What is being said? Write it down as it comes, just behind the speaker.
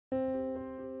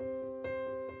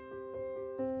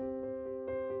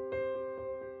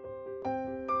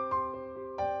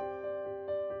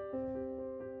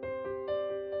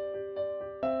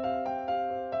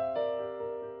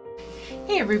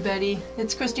Hey everybody,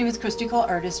 it's Christy with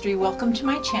ColeArtistry. Welcome to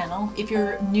my channel. If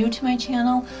you're new to my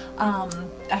channel,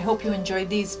 I hope you enjoyed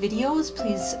these videos.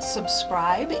 Please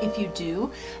subscribe if you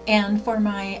do. And for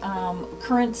my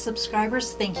current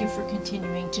subscribers, thank you for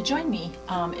continuing to join me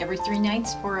every 3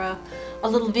 nights for a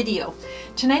little video.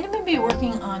 Tonight I'm going to be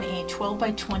working on a 12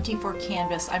 by 24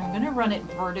 canvas. I'm going to run it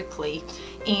vertically,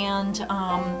 and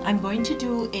I'm going to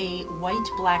do a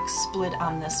white-black split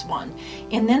on this one.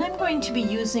 And then I'm going to be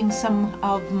using some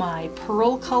of my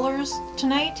pearl colors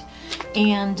tonight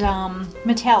and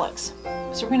metallics.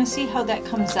 So we're going to see how that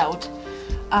comes out.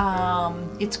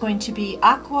 It's going to be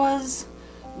aquas,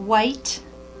 white,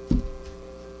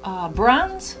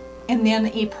 bronze, and then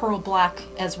a pearl black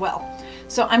as well.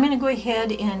 So I'm going to go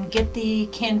ahead and get the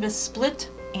canvas split,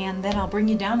 and then I'll bring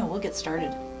you down and we'll get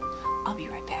started. I'll be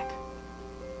right back.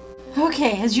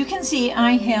 Okay, as you can see,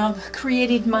 I have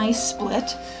created my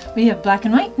split. We have black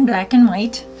and white and black and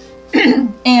white.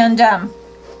 And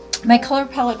my color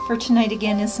palette for tonight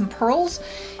again is some pearls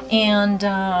and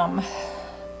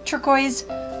turquoise,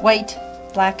 white,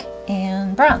 black,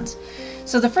 and bronze.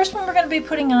 So the first one we're going to be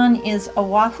putting on is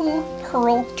OHUHU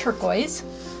Pearl Turquoise.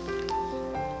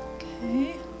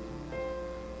 Okay.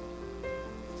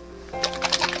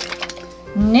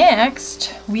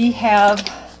 Next we have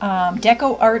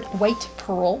Deco Art White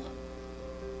Pearl.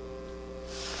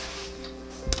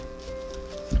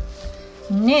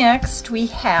 Next we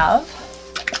have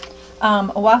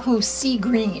OHUHU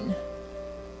SeaGreen.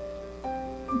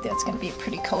 That's going to be a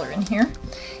pretty color in here.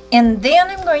 And then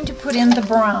I'm going to put in the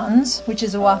bronze, which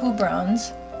is OHUHU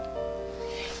Bronze.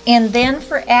 And then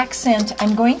for accent,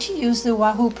 I'm going to use the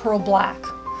OHUHU Pearl Black.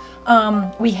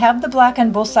 We have the black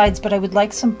on both sides, but I would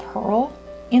like some pearl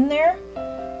in there.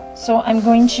 So I'm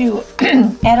going to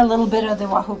add a little bit of the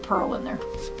OHUHU Pearl in there.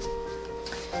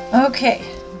 Okay,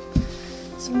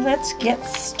 so let's get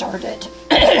started.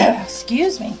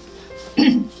 Excuse me.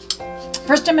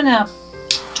 First I'm going to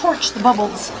torch the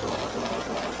bubbles.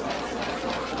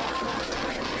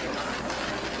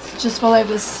 Just while I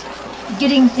was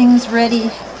getting things ready,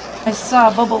 I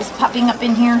saw bubbles popping up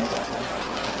in here.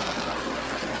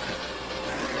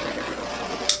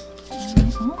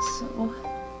 And also,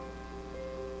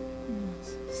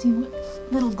 see what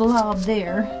little glob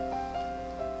there.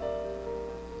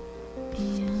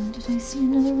 And did I see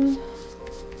another one?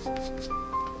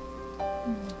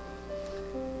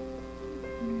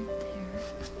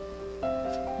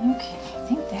 Okay, I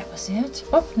think that was it.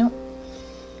 Oh, no.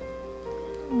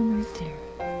 One right there.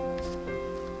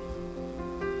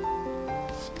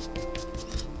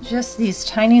 Just these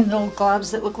tiny little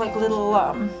globs that look like little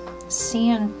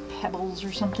sand pebbles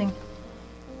or something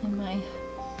in my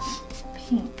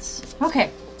paints. Okay,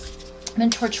 I'm going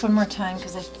to torch one more time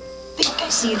because I think I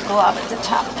see a glob at the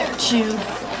top there too.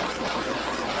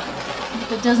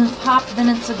 If it doesn't pop, then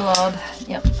it's a glob.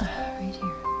 Yep, right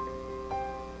here.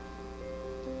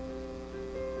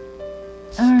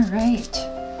 All right,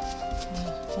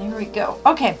 there we go.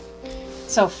 Okay,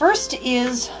 so first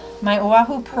is my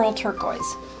OHUHU Pearl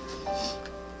Turquoise.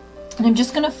 And I'm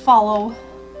just going to follow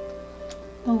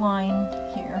the line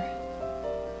here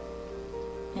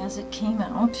as it came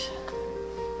out,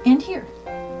 and here,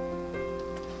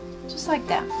 just like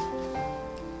that.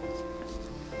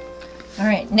 All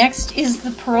right, next is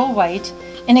the pearl white,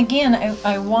 and again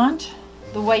I want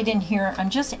the white in here. I'm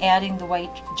just adding the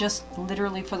white just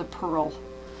literally for the pearl,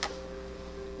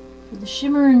 for the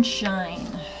shimmer and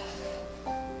shine.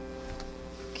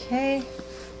 Okay,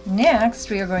 next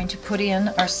we are going to put in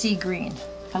our sea green.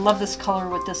 I love this color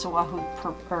with this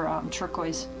OHUHU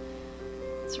turquoise.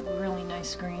 It's a really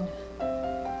nice green.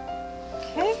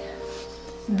 Okay,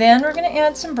 then we're going to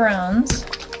add some browns,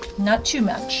 not too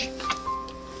much.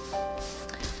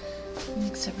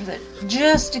 Except for that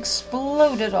just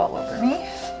exploded all over me.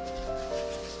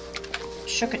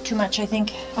 Shook it too much, I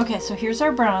think. Okay, so here's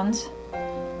our bronze.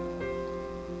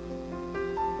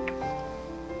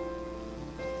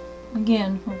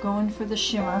 Again, we're going for the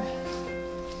shimmer.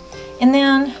 And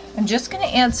then I'm just going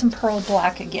to add some pearl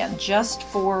black again, just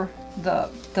for the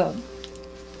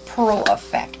pearl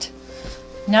effect.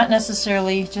 Not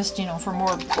necessarily just, you know, for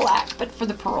more black, but for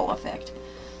the pearl effect.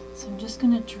 So I'm just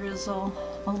going to drizzle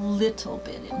a little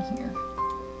bit in here,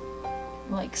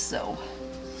 like so.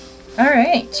 All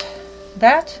right,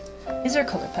 that is our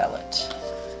color palette.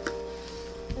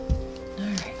 All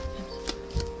right,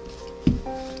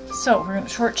 so we're going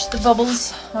to torch the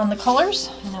bubbles on the colors,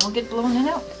 and then we'll get blowing it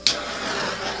out.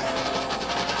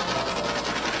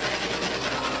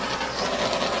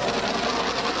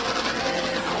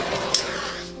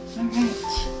 All right,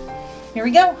 here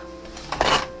we go.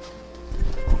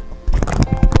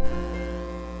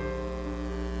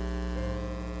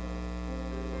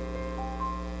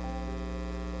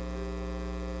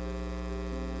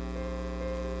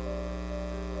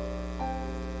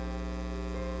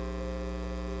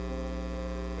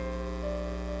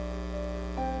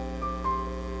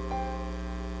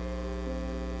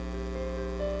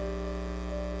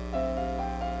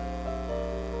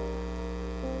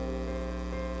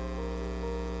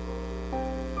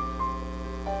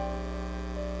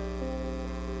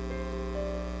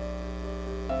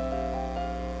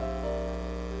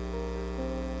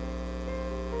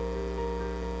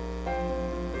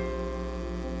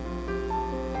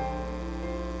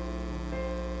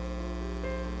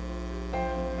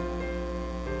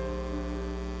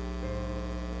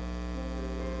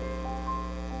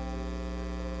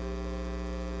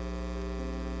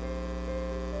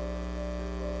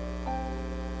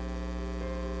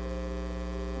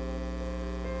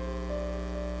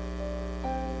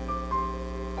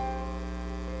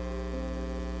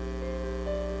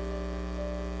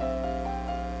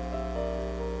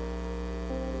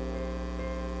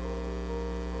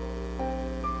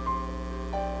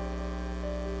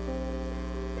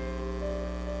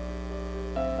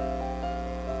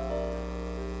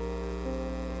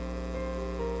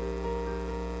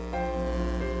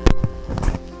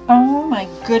 Oh my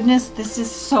goodness, this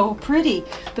is so pretty.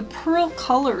 The pearl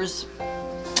colors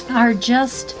are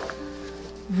just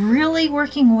really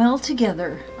working well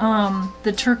together.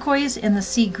 The turquoise and the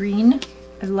sea green,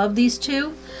 I love these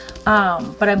two.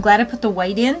 But I'm glad I put the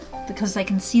white in because I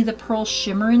can see the pearl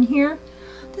shimmer in here.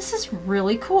 This is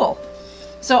really cool.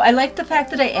 So I like the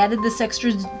fact that I added this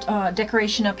extra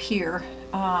decoration up here.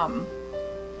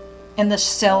 And the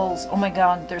cells, oh my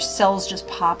god, there's cells just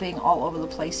popping all over the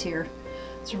place here.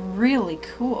 It's really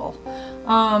cool.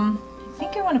 I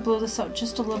think I want to blow this out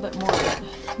just a little bit more, but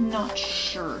I'm not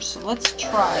sure. So let's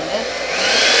try it.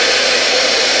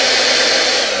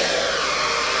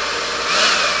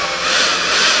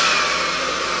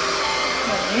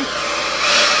 Okay.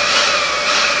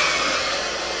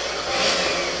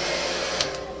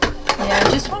 Yeah, I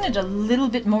just wanted a little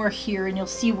bit more here, and you'll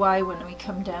see why when we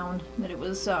come down, that it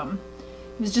was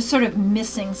just sort of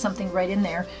missing something right in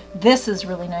there. This is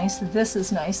really nice. This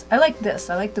is nice. I like this.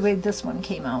 I like the way this one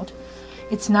came out.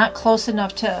 It's not close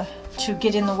enough to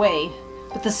get in the way,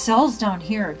 but the cells down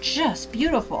here are just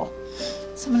beautiful.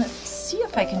 So I'm going to see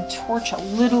if I can torch a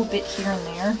little bit here and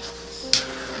there.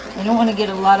 I don't want to get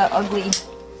a lot of ugly,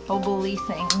 oval-y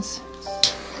things.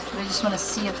 But I just want to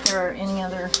see if there are any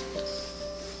other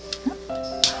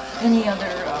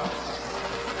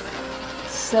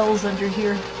cells under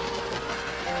here.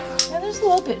 Yeah, there's a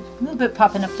little bit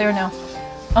popping up there now.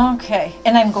 Okay,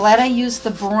 and I'm glad I used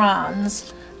the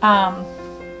bronze.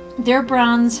 Their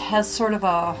bronze has sort of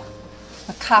a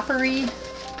coppery,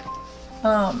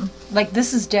 like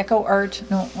this is Deco Art.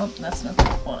 No, whoop, that's not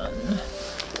that one.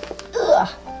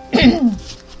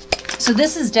 So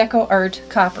this is Deco Art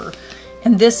copper,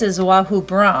 and this is OHUHU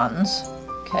bronze.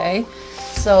 Okay,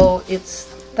 so it's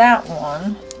that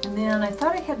one. And then I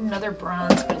thought I had another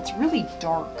bronze, but it's really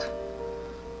dark.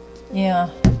 Yeah,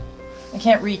 I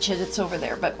can't reach it. It's over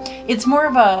there, but it's more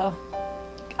of a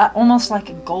almost like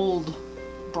a gold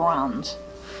bronze.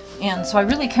 And so I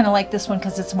really kind of like this one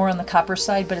because it's more on the copper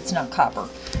side, but it's not copper.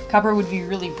 Copper would be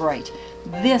really bright.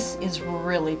 This is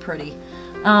really pretty.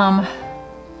 Couple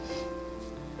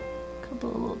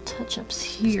of little touch-ups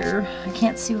here. I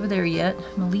can't see over there yet.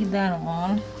 I'm gonna leave that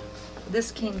alone.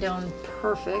 This came down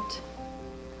perfect.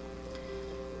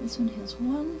 This one has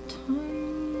one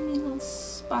tiny little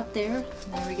spot there.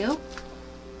 There we go.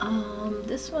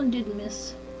 This one did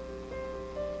miss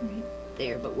right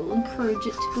there, but we'll encourage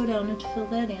it to go down and to fill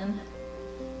that in.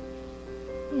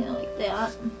 Yeah, like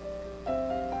that.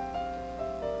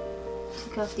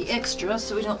 Take off the extra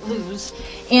so we don't lose.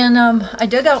 And I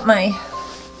dug out my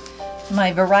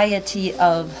variety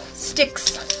of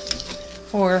sticks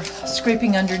for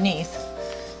scraping underneath.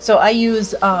 So I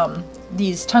use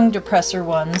these tongue depressor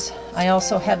ones. I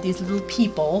also have these little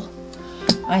people.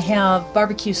 I have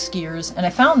barbecue skewers, and I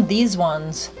found these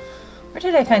ones. Where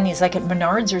did I find these? Like at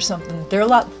Menards or something. They're a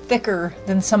lot thicker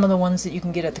than some of the ones that you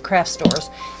can get at the craft stores.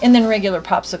 And then regular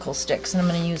popsicle sticks, and I'm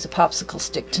going to use a popsicle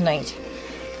stick tonight.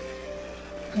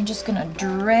 I'm just going to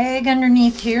drag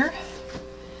underneath here,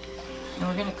 and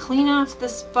we're going to clean off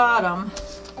this bottom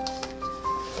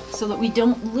so that we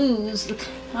don't lose the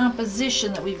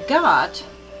composition that we've got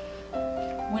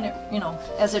when it,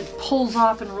 as it pulls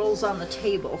off and rolls on the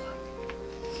table.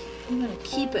 I'm going to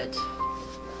keep it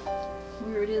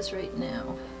where it is right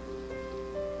now.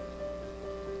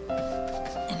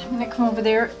 And I'm going to come over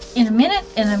there in a minute,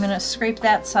 and I'm going to scrape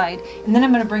that side, and then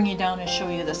I'm going to bring you down and show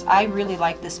you this. I really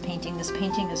like this painting. This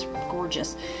painting is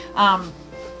gorgeous. I'm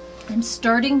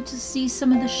starting to see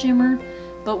some of the shimmer,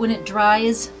 but when it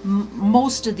dries,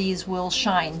 most of these will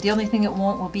shine. The only thing it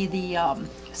won't will be the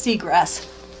seagrass.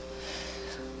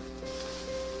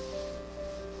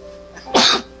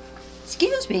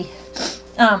 Excuse me.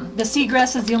 The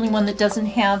seagrass is the only one that doesn't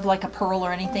have like a pearl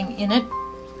or anything in it,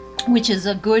 which is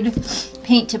a good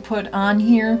paint to put on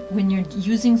here when you're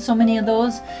using so many of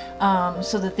those,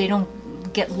 so that they don't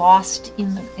get lost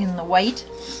in the white.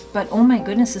 But oh my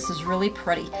goodness, this is really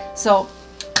pretty. So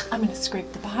I'm going to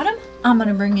scrape the bottom. I'm going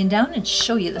to bring you down and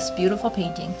show you this beautiful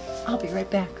painting. I'll be right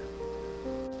back.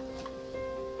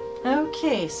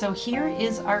 Okay, so here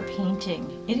is our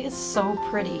painting. It is so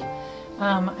pretty.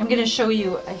 I'm going to show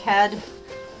you, I had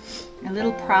a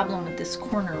little problem with this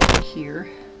corner over here.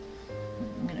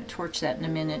 I'm going to torch that in a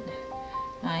minute.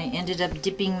 I ended up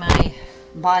dipping my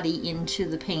body into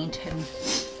the paint and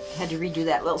had to redo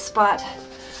that little spot.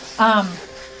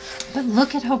 But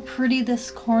look at how pretty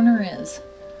this corner is.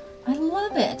 I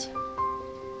love it.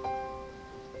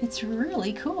 It's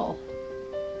really cool.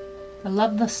 I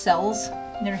love the cells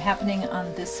that are happening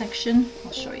on this section.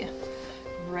 I'll show you.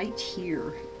 Right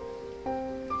here.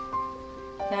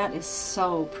 That is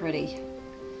so pretty.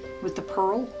 With the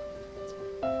pearl.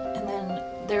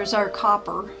 there's our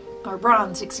copper, or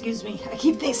bronze, excuse me. I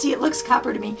keep thinking, see, it looks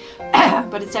copper to me,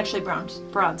 but it's actually bronze.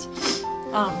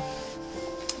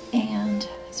 And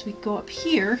as we go up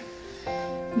here,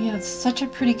 we have such a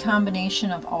pretty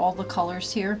combination of all the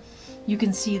colors here. You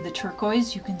can see the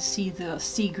turquoise, you can see the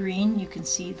sea green, you can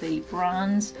see the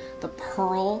bronze, the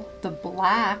pearl, the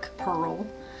black pearl.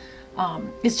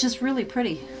 It's just really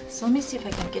pretty. So let me see if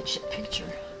I can get you a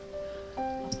picture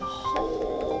of the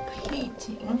whole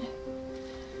painting.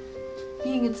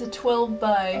 Being it's a 12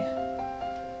 by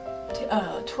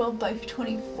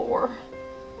 24,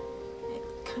 it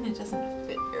kind of doesn't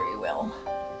fit very well.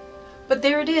 But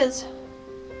there it is.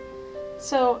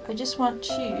 So I just want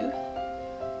to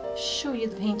show you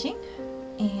the painting,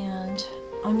 and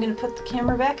I'm going to put the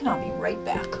camera back and I'll be right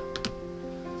back.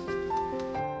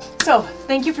 So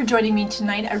thank you for joining me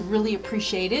tonight. I really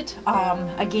appreciate it.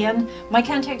 Again, my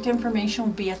contact information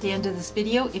will be at the end of this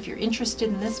video. If you're interested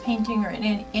in this painting or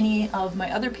in any of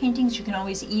my other paintings, you can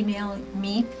always email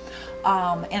me,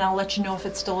 and I'll let you know if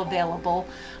it's still available.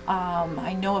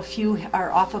 I know a few are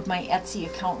off of my Etsy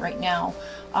account right now,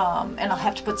 and I'll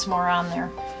have to put some more on there.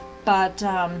 But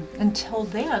until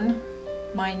then,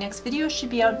 my next video should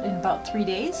be out in about 3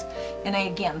 days. And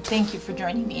again, thank you for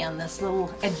joining me on this little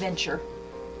adventure.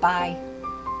 Bye.